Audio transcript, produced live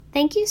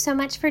Thank you so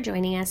much for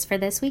joining us for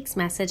this week's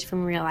message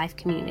from Real Life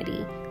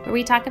Community, where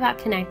we talk about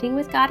connecting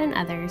with God and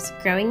others,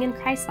 growing in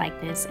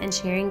Christ-likeness, and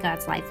sharing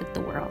God's life with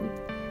the world.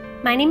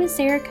 My name is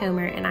Sarah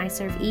Comer, and I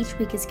serve each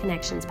week as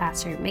Connections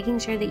Pastor, making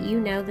sure that you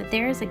know that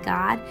there is a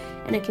God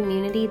and a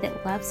community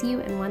that loves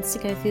you and wants to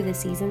go through the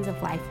seasons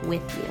of life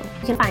with you.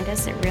 You can find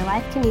us at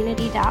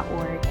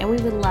reallifecommunity.org, and we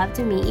would love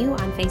to meet you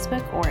on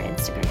Facebook or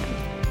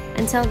Instagram.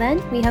 Until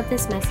then, we hope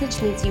this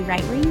message meets you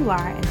right where you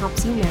are and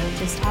helps you know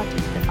just how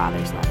deep the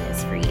Father's love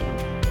is for you.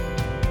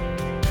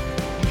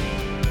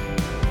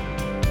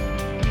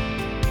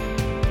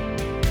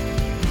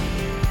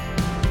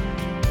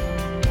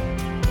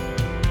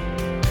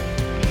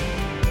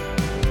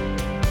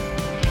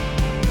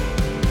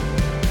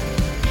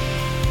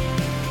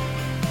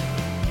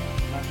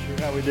 Not sure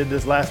how we did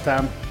this last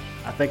time.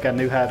 I think I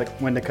knew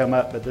when to come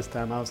up, but this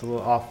time I was a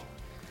little off.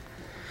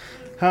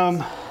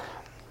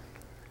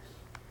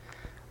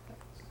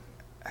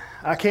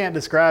 I can't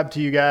describe to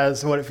you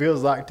guys what it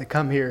feels like to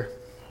come here.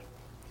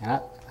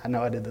 I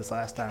know I did this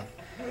last time.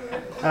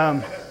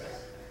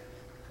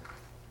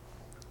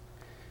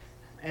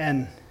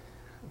 And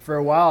for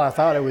a while I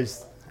thought it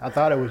was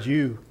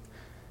you.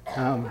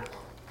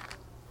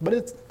 But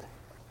it's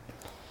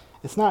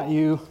not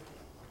you,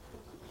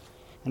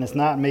 and it's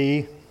not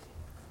me.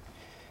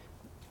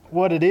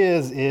 What it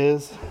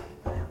is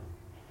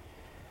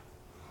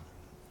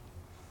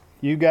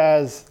you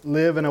guys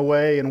live in a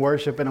way and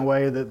worship in a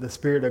way that the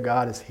Spirit of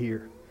God is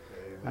here.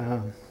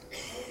 And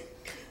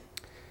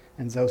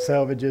so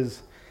Selvages,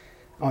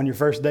 on your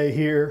first day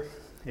here,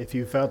 if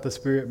you felt the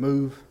Spirit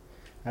move,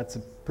 that's a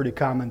pretty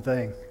common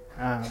thing.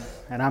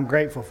 And I'm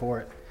grateful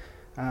for it.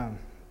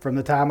 From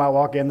the time I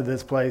walk into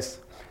this place,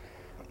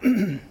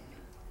 I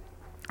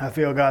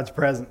feel God's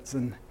presence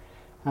and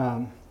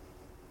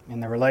in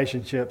the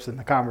relationships and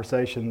the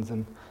conversations,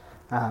 and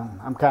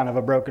I'm kind of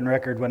a broken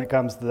record when it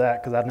comes to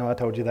that, because I know I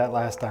told you that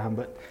last time,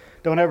 but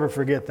don't ever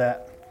forget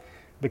that,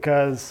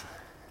 because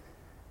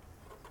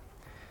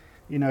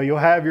you'll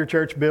have your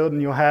church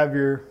building, you'll have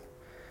your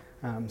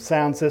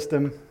sound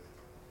system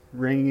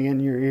ringing in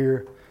your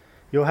ear,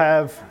 you'll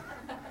have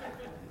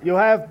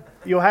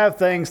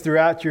things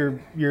throughout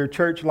your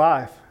church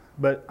life,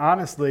 but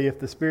honestly,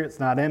 if the Spirit's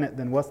not in it,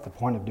 then what's the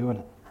point of doing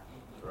it?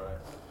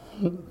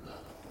 That's right.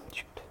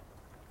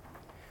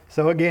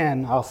 So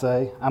again,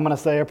 I'm going to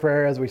say a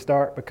prayer as we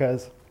start,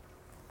 because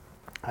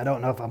I don't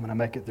know if I'm going to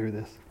make it through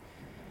this.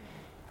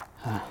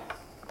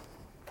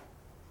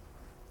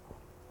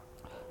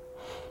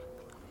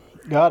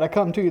 God, I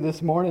come to you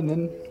this morning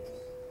and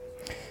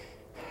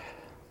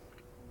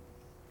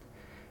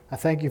I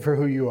thank you for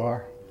who you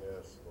are.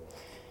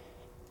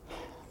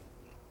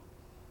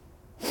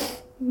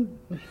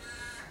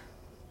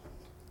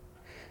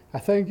 I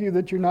thank you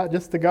that you're not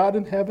just the God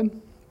in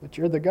heaven, but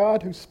you're the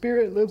God whose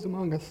Spirit lives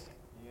among us.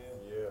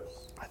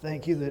 I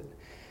thank you that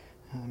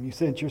you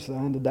sent your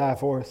Son to die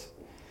for us.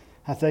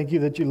 I thank you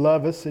that you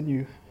love us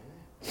and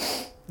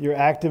you're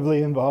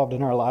actively involved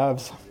in our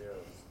lives.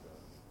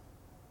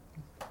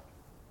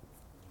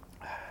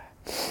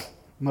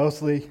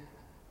 Mostly,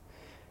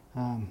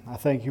 I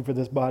thank you for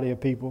this body of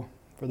people,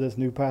 for this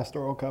new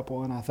pastoral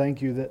couple, and I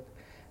thank you that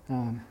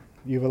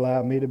you've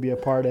allowed me to be a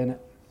part in it,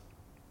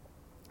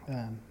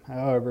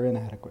 however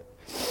inadequate.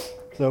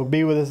 So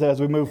be with us as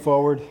we move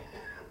forward.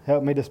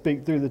 Help me to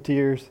speak through the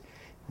tears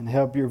and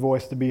help your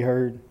voice to be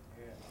heard.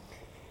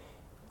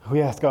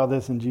 We ask all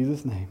this in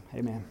Jesus' name.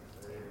 Amen.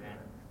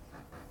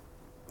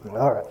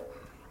 All right.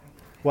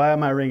 Why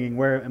am I ringing?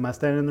 Where am I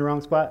standing in the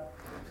wrong spot?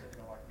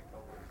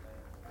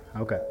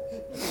 Okay.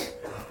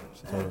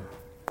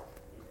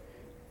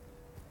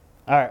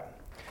 All right.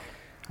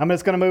 I'm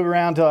just going to move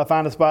around until I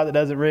find a spot that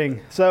doesn't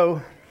ring.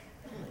 So,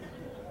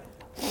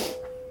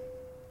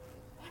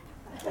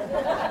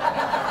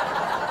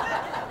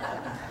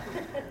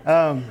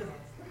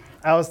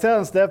 I was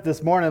telling Steph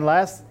this morning,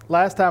 last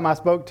time I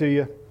spoke to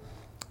you,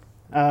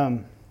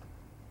 the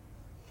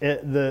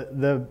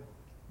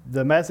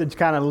message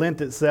kind of lent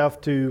itself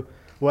to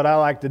what I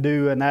like to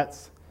do, and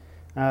that's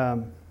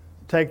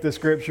take the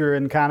scripture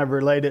and kind of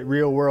relate it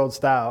real world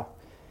style.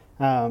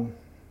 And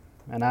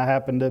I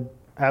happen to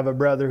have a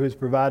brother who's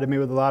provided me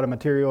with a lot of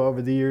material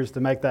over the years to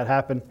make that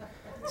happen.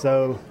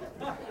 So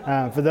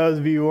for those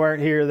of you who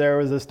weren't here, there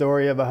was a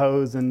story of a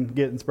hose and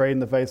getting sprayed in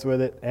the face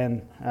with it,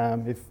 and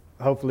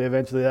hopefully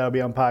eventually that'll be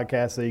on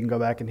podcast so you can go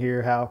back and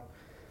hear how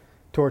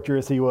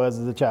torturous he was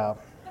as a child.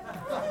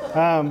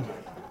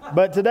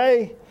 But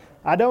today,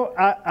 I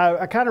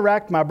kind of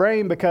racked my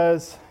brain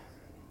because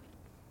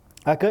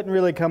I couldn't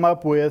really come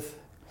up with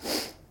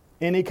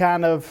any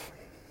kind of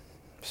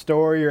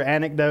story or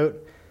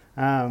anecdote.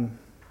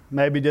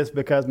 Maybe just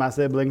because my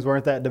siblings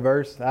weren't that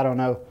diverse. I don't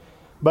know.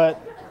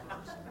 But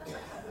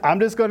I'm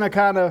just going to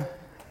kind of,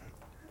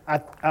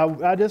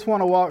 I just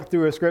want to walk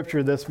through a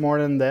scripture this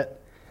morning that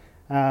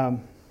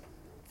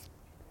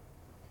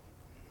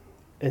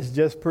is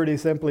just pretty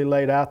simply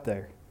laid out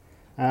there.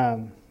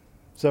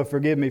 So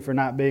forgive me for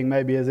not being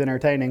maybe as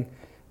entertaining,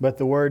 but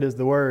the Word is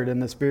the Word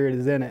and the Spirit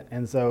is in it.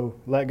 And so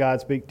let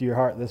God speak to your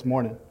heart this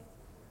morning.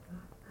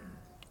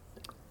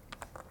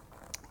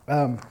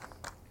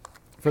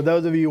 For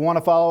those of you who want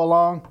to follow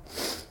along,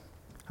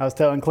 I was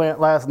telling Clint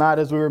last night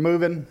as we were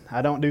moving,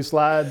 I don't do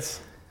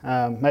slides.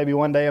 Maybe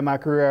one day in my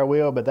career I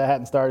will, but that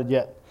hadn't started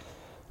yet.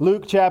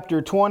 Luke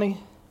chapter 20,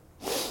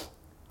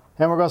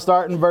 and we're going to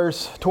start in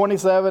verse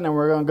 27, and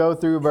we're going to go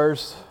through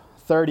verse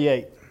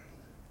 38.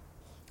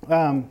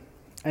 And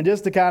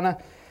just to kind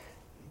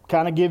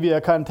of give you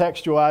a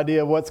contextual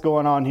idea of what's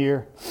going on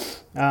here,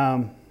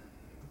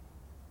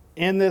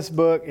 in this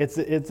book, it's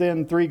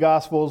in 3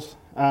 Gospels.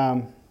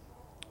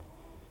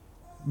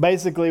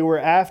 Basically, we're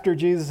after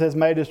Jesus has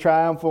made his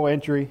triumphal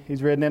entry.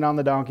 He's ridden in on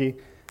the donkey.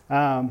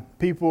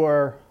 People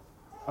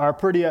are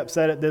pretty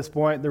upset at this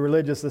point. The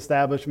religious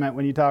establishment,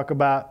 when you talk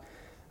about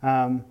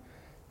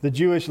the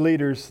Jewish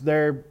leaders,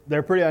 they're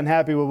pretty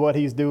unhappy with what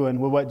he's doing,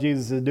 with what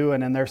Jesus is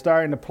doing, and they're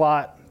starting to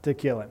plot to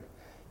kill him.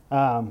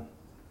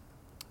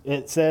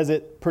 It says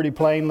it pretty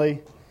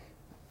plainly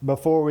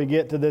before we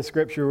get to this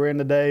scripture we're in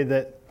today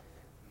that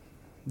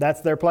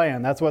that's their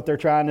plan. That's what they're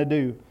trying to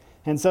do.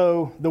 And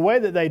so the way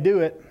that they do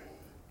it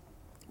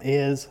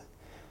is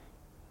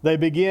they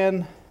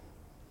begin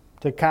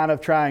to kind of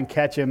try and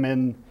catch him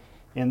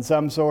in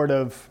some sort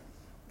of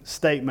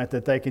statement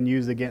that they can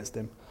use against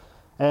him.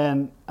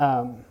 And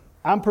I'm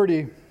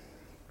kind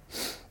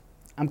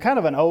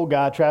of an old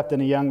guy trapped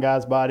in a young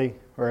guy's body,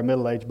 or a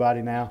middle-aged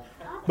body now.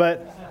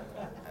 But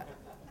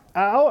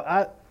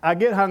I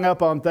get hung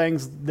up on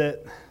things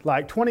that,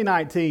 like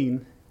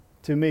 2019,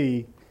 to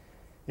me,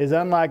 is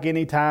unlike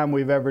any time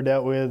we've ever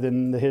dealt with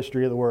in the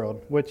history of the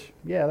world, which,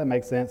 yeah, that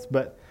makes sense.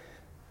 But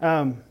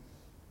a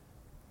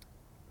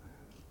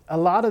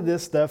lot of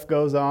this stuff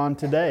goes on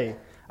today.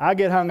 I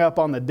get hung up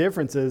on the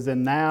differences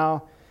in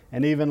now,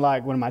 and even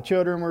like when my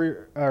children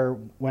were, or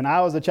when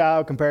I was a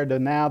child compared to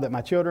now that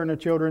my children are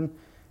children,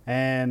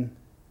 and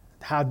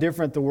how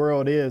different the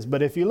world is.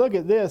 But if you look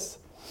at this,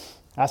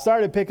 I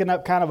started picking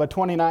up kind of a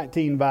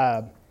 2019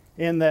 vibe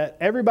in that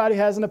everybody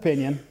has an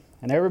opinion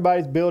and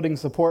everybody's building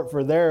support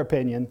for their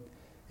opinion.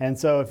 And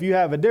so if you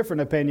have a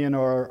different opinion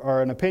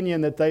or an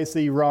opinion that they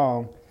see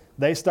wrong,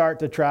 they start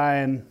to try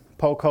and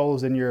poke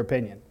holes in your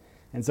opinion.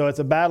 And so it's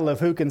a battle of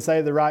who can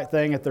say the right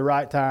thing at the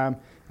right time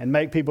and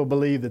make people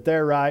believe that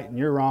they're right and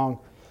you're wrong.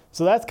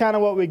 So that's kind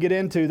of what we get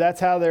into.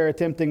 That's how they're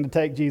attempting to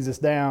take Jesus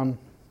down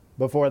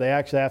before they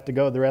actually have to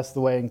go the rest of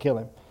the way and kill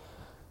him.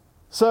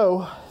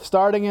 So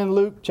starting in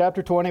Luke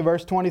chapter 20,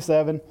 verse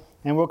 27,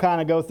 and we'll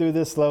kind of go through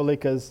this slowly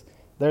because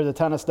there's a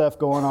ton of stuff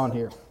going on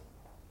here.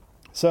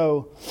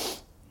 So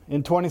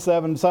in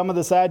 27, some of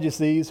the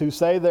Sadducees who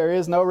say there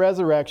is no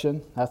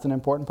resurrection, that's an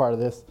important part of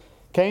this,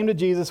 came to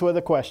Jesus with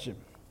a question.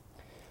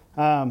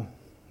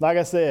 Like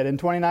I said, in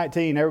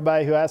 2019,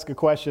 everybody who asks a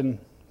question,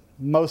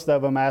 most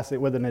of them ask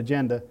it with an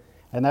agenda,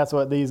 and that's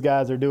what these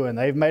guys are doing.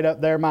 They've made up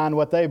their mind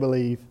what they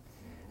believe,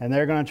 and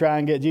they're going to try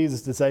and get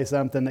Jesus to say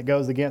something that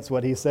goes against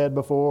what he said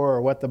before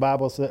or what the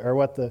Bible said or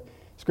what the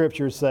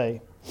scriptures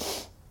say.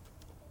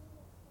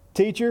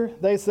 Teacher,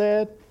 they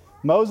said,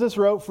 Moses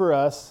wrote for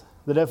us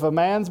that if a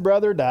man's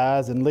brother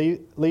dies and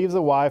leaves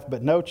a wife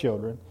but no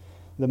children,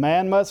 the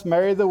man must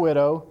marry the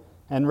widow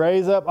and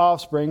raise up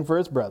offspring for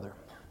his brother.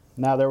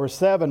 Now there were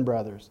 7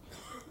 brothers.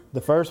 The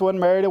first one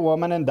married a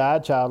woman and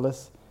died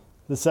childless.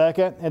 The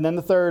second and then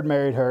the third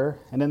married her.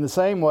 And in the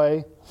same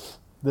way,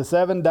 the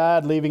 7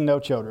 died, leaving no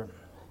children.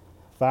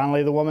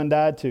 Finally, the woman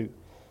died too.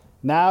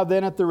 Now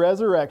then at the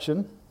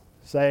resurrection,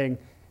 saying,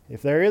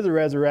 if there is a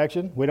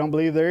resurrection, we don't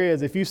believe there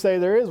is. If you say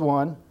there is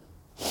one,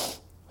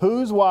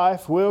 whose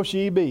wife will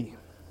she be?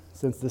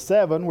 Since the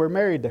 7 were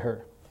married to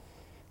her.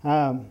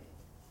 Now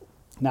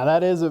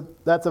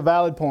that's a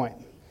valid point.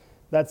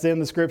 That's in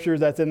the scriptures,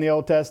 that's in the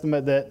Old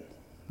Testament, that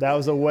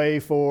was a way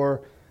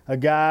for a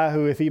guy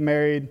who, if he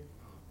married,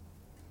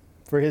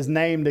 for his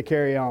name to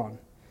carry on.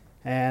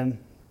 And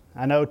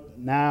I know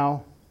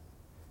now,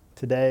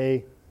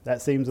 today,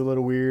 that seems a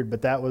little weird,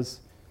 but that was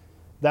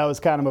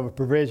kind of a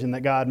provision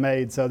that God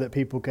made so that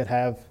people could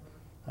have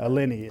a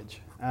lineage.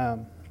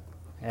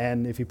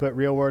 And if you put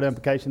real world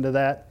implication to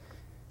that,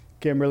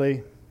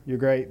 Kimberly, you're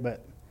great,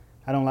 but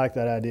I don't like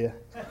that idea.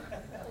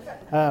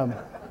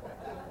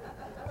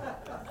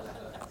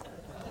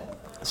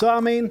 So,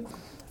 I mean,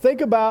 think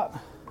about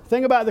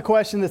the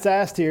question that's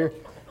asked here.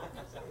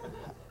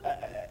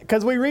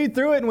 Because we read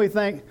through it and we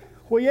think,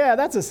 well, yeah,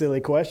 that's a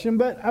silly question,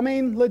 but I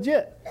mean,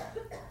 legit.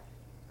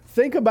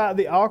 Think about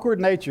the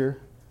awkward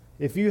nature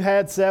if you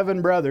had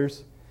 7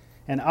 brothers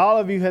and all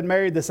of you had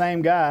married the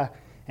same guy,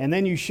 and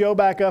then you show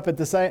back up at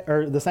the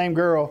same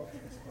girl,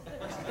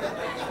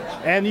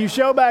 and you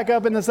show back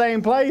up in the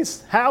same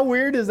place. How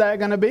weird is that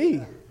going to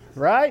be,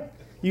 right?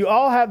 You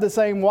all have the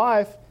same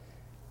wife.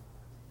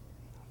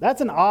 That's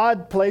an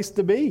odd place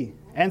to be.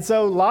 And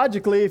so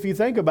logically, if you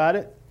think about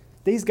it,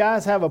 these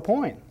guys have a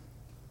point.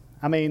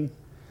 I mean,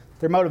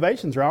 their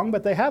motivation's wrong,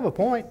 but they have a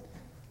point.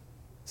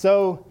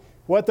 So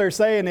what they're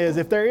saying is,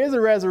 if there is a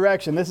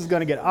resurrection, this is going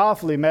to get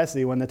awfully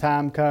messy when the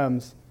time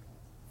comes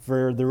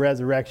for the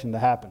resurrection to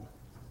happen.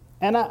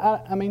 And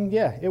I mean,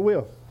 yeah, it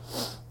will.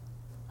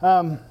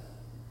 But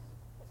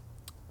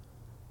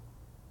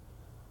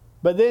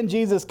then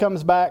Jesus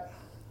comes back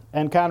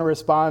and kind of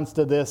responds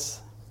to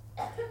this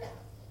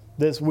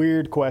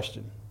weird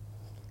question.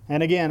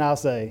 And again, I'll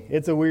say,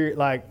 it's a weird,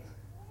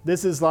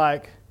 this is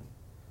like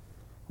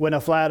when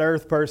a flat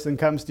earth person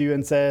comes to you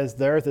and says,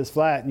 the earth is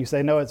flat, and you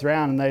say, no, it's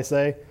round, and they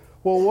say,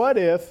 well, what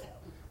if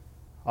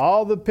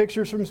all the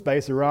pictures from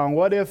space are wrong?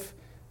 What if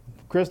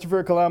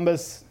Christopher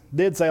Columbus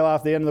did sail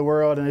off the end of the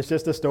world and it's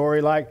just a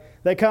story?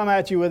 They come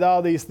at you with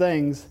all these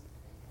things.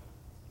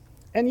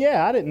 And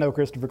yeah, I didn't know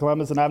Christopher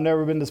Columbus and I've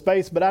never been to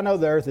space, but I know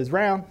the earth is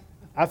round.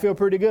 I feel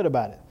pretty good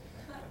about it.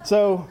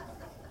 So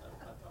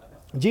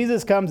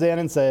Jesus comes in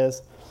and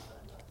says,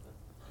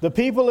 the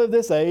people of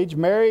this age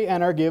marry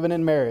and are given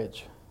in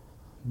marriage,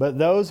 but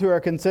those who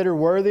are considered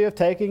worthy of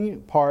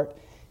taking part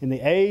in the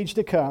age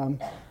to come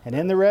and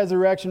in the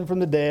resurrection from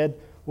the dead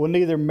will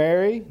neither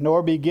marry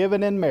nor be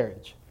given in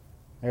marriage.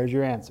 There's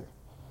your answer.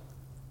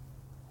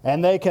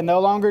 And they can no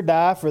longer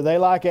die, for they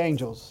like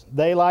angels.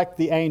 They like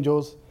the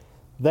angels.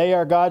 They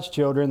are God's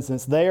children,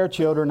 since they are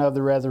children of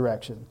the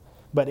resurrection.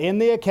 But in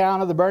the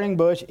account of the burning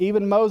bush,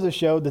 even Moses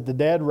showed that the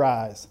dead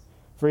rise.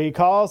 For he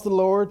calls the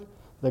Lord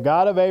the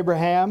God of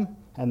Abraham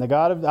and the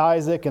God of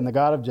Isaac and the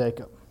God of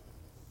Jacob.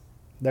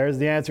 There's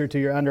the answer to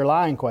your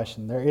underlying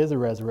question. There is a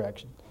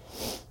resurrection.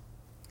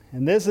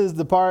 And this is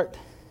the part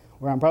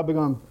where I'm probably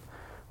going to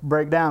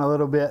break down a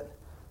little bit.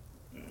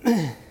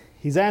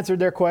 He's answered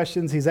their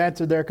questions. He's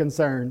answered their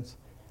concerns.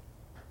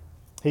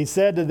 He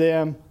said to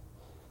them,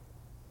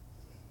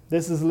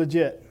 this is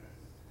legit.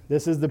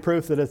 This is the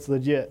proof that it's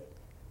legit.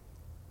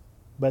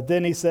 But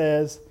then he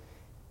says,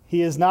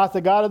 he is not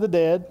the God of the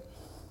dead,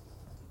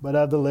 but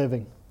of the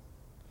living.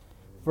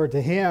 For to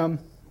him,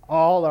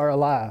 all are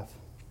alive.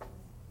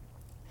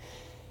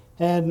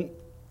 And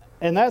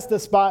that's the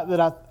spot that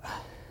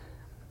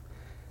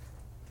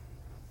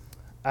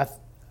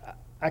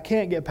I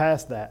can't get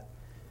past that.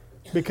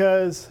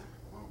 Because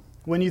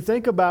when you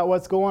think about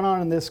what's going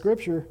on in this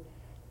scripture,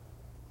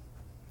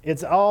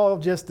 it's all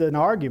just an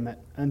argument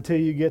until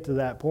you get to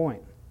that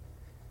point.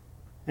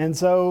 And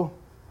so,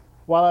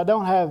 while I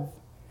don't have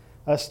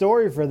a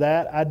story for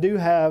that, I do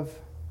have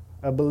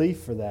a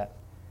belief for that.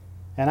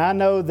 And I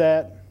know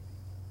that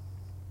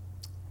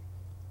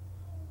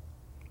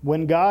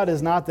when God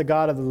is not the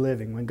God of the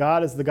living, when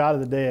God is the God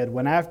of the dead,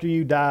 when after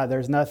you die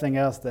there's nothing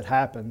else that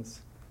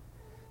happens,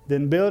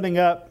 then building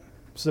up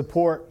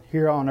support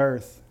here on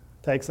earth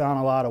takes on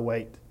a lot of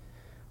weight.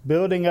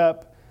 Building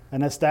up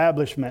an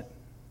establishment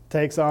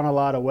takes on a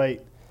lot of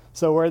weight.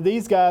 So where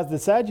these guys, the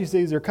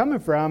Sadducees, are coming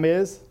from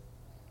is,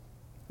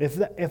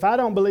 if I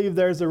don't believe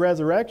there's a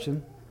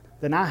resurrection,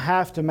 then I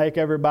have to make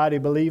everybody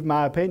believe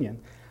my opinion.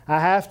 I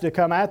have to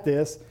come at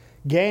this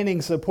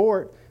gaining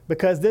support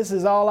because this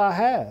is all I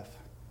have.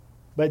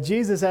 But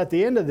Jesus, at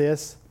the end of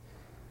this,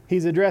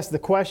 he's addressed the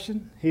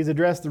question, he's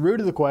addressed the root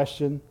of the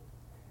question,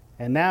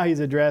 and now he's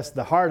addressed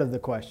the heart of the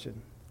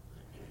question.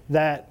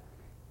 That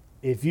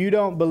if you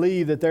don't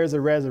believe that there's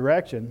a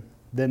resurrection,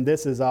 then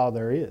this is all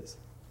there is.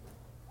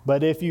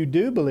 But if you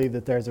do believe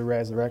that there's a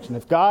resurrection,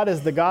 if God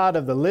is the God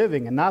of the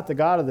living and not the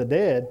God of the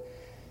dead,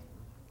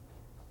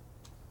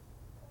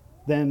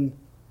 then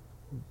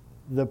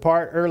the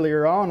part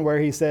earlier on where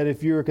he said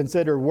if you are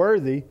considered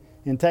worthy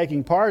in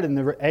taking part in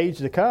the age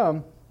to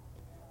come,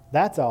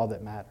 that's all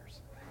that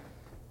matters.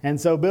 And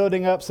so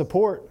building up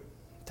support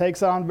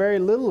takes on very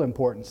little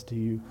importance to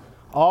you.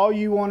 All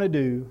you want to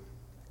do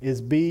is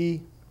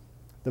be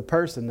the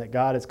person that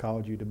God has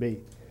called you to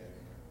be.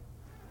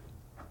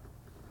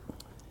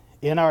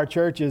 In our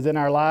churches, in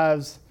our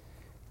lives,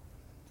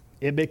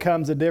 it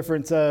becomes a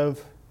difference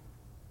of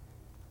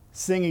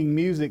singing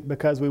music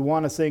because we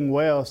want to sing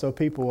well so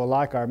people will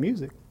like our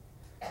music.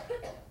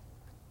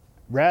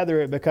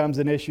 Rather, it becomes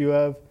an issue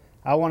of,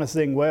 I want to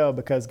sing well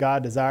because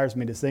God desires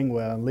me to sing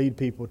well and lead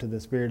people to the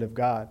Spirit of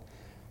God.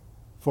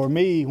 For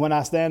me, when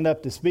I stand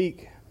up to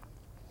speak,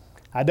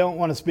 I don't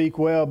want to speak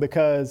well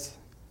because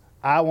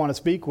I want to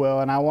speak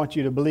well and I want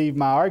you to believe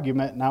my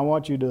argument and I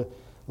want you to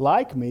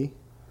like me.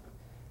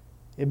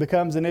 It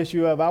becomes an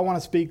issue of, I want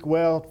to speak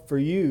well for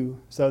you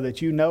so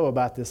that you know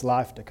about this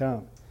life to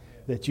come.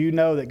 That you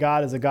know that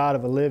God is a God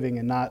of the living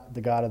and not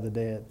the God of the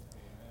dead.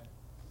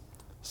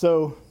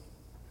 So,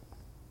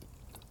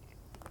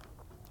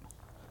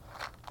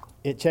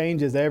 it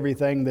changes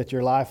everything that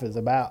your life is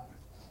about.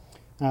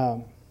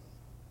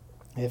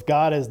 If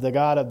God is the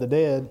God of the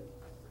dead,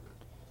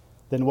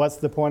 then what's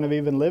the point of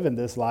even living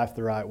this life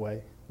the right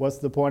way? What's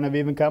the point of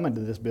even coming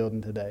to this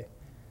building today?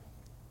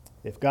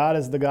 If God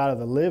is the God of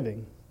the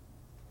living,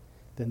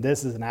 then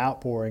this is an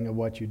outpouring of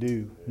what you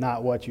do,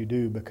 not what you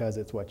do because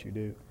it's what you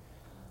do.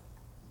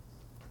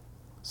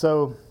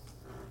 So,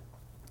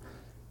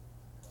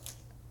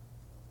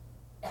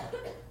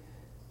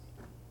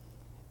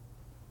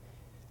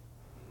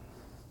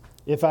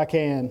 if I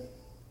can,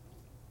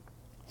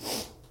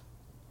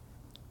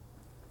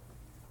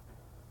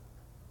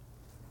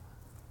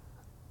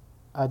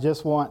 I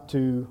just want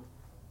to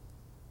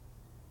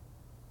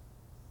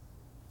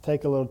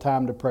take a little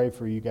time to pray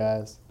for you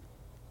guys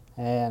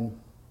and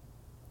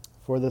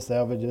for the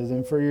Selvages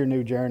and for your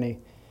new journey.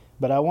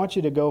 But I want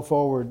you to go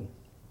forward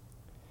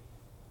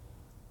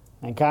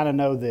and kind of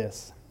know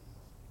this,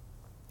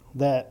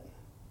 that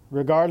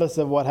regardless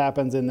of what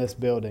happens in this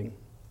building,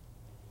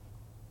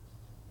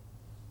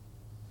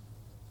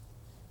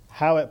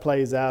 how it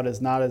plays out is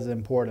not as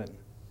important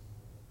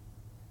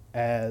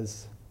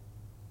as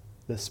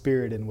the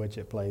spirit in which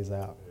it plays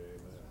out.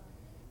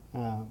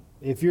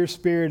 If your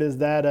spirit is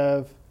that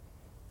of,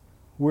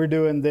 we're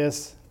doing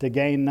this to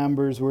gain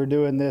numbers, we're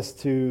doing this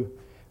to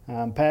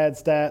pad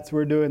stats,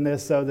 we're doing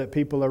this so that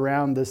people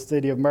around the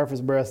city of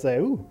Murfreesboro say,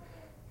 ooh,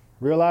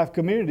 Real Life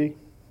Community,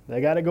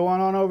 they got it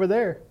going on over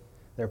there.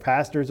 Their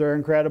pastors are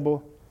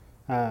incredible.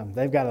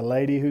 They've got a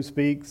lady who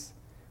speaks,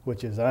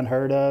 which is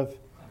unheard of.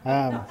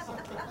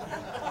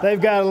 They've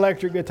got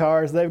electric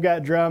guitars, they've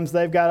got drums,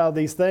 they've got all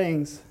these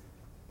things.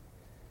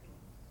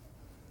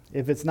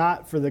 If it's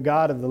not for the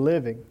God of the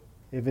living,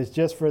 if it's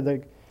just for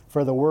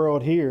the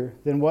world here,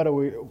 then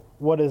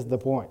what is the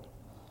point?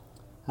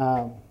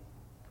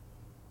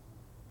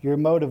 Your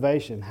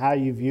motivation, how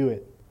you view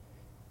it,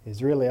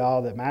 is really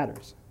all that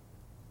matters.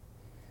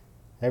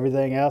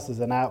 Everything else is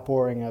an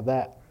outpouring of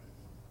that.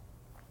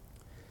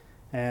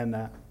 And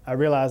I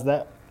realize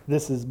that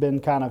this has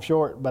been kind of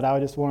short, but I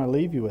just want to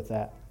leave you with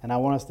that. And I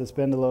want us to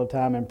spend a little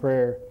time in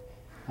prayer.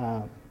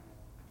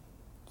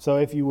 So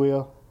if you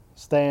will,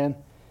 stand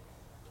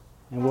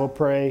and we'll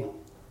pray.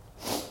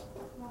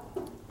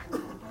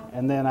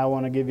 And then I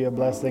want to give you a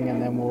blessing,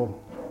 and then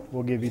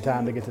we'll give you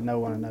time to get to know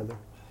one another.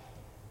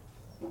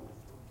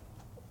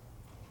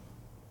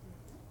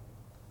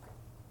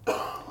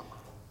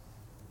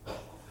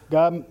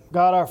 God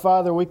our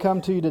Father, we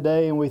come to you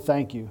today and we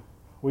thank you.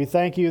 We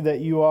thank you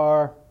that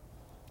you're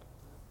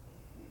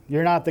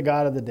not the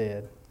God of the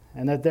dead,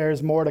 and that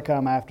there's more to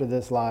come after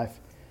this life,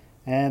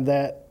 and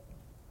that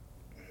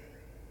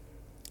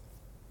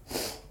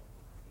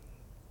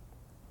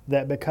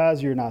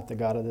because you're not the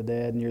God of the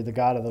dead and you're the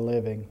God of the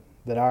living,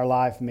 that our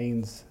life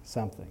means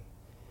something,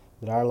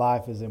 that our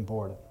life is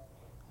important,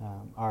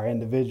 our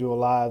individual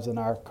lives and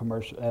our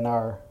commercial and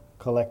our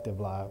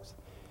collective lives.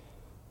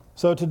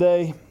 So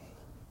today,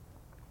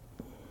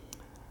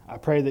 I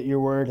pray that your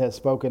word has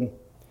spoken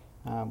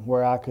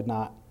where I could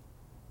not.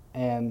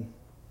 And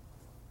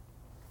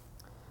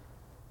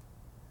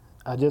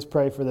I just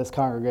pray for this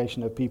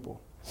congregation of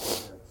people.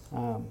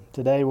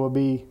 Today will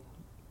be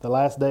the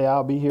last day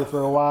I'll be here for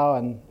a while,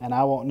 and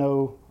I won't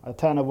know a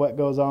ton of what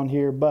goes on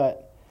here,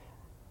 but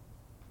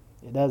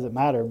it doesn't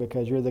matter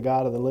because you're the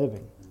God of the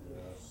living.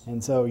 Yes.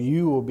 And so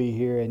you will be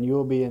here and you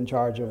will be in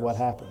charge of what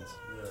happens.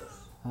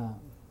 Yes.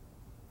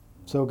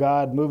 So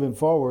God, moving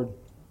forward,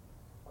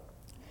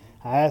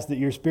 I ask that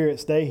your spirit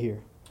stay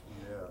here.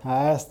 Yeah.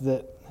 I ask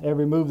that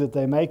every move that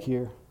they make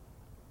here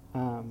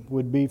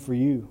would be for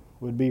you,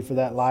 would be for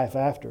that life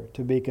after,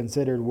 to be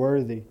considered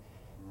worthy,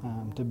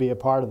 to be a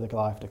part of the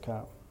life to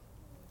come.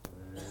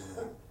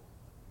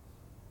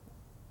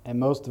 And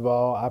most of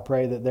all, I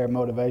pray that their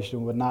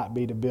motivation would not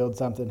be to build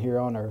something here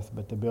on earth,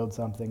 but to build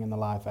something in the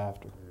life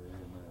after.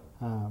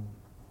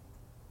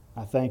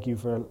 I thank you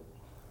for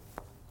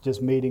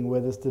just meeting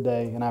with us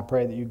today, and I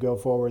pray that you go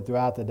forward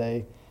throughout the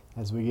day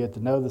as we get to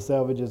know the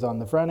Selvages on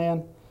the front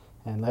end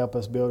and help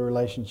us build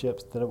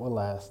relationships that it will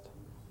last.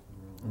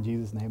 In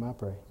Jesus' name I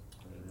pray.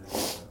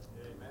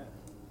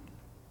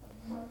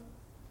 Amen.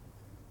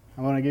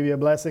 I want to give you a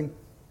blessing,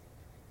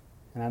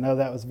 and I know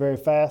that was very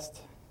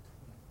fast,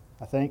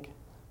 I think.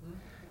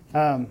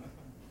 But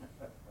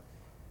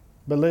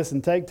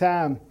listen, take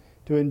time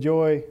to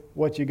enjoy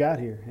what you got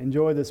here.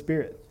 Enjoy the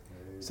Spirit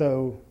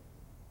so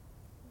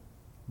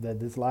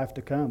that this life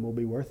to come will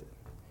be worth it.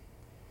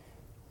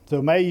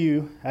 So may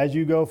you, as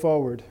you go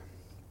forward,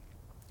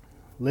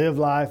 live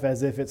life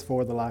as if it's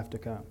for the life to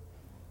come.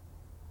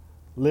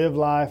 Live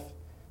life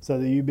so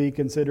that you be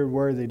considered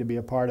worthy to be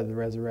a part of the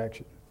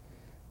resurrection.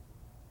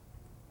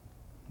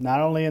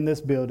 Not only in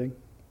this building,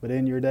 but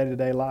in your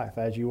day-to-day life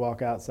as you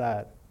walk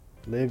outside.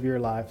 Live your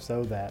life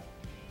so that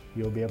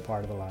you'll be a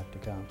part of the life to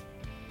come.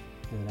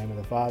 In the name of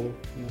the Father,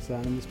 and the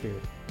Son, and the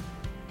Spirit.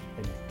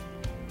 Amen.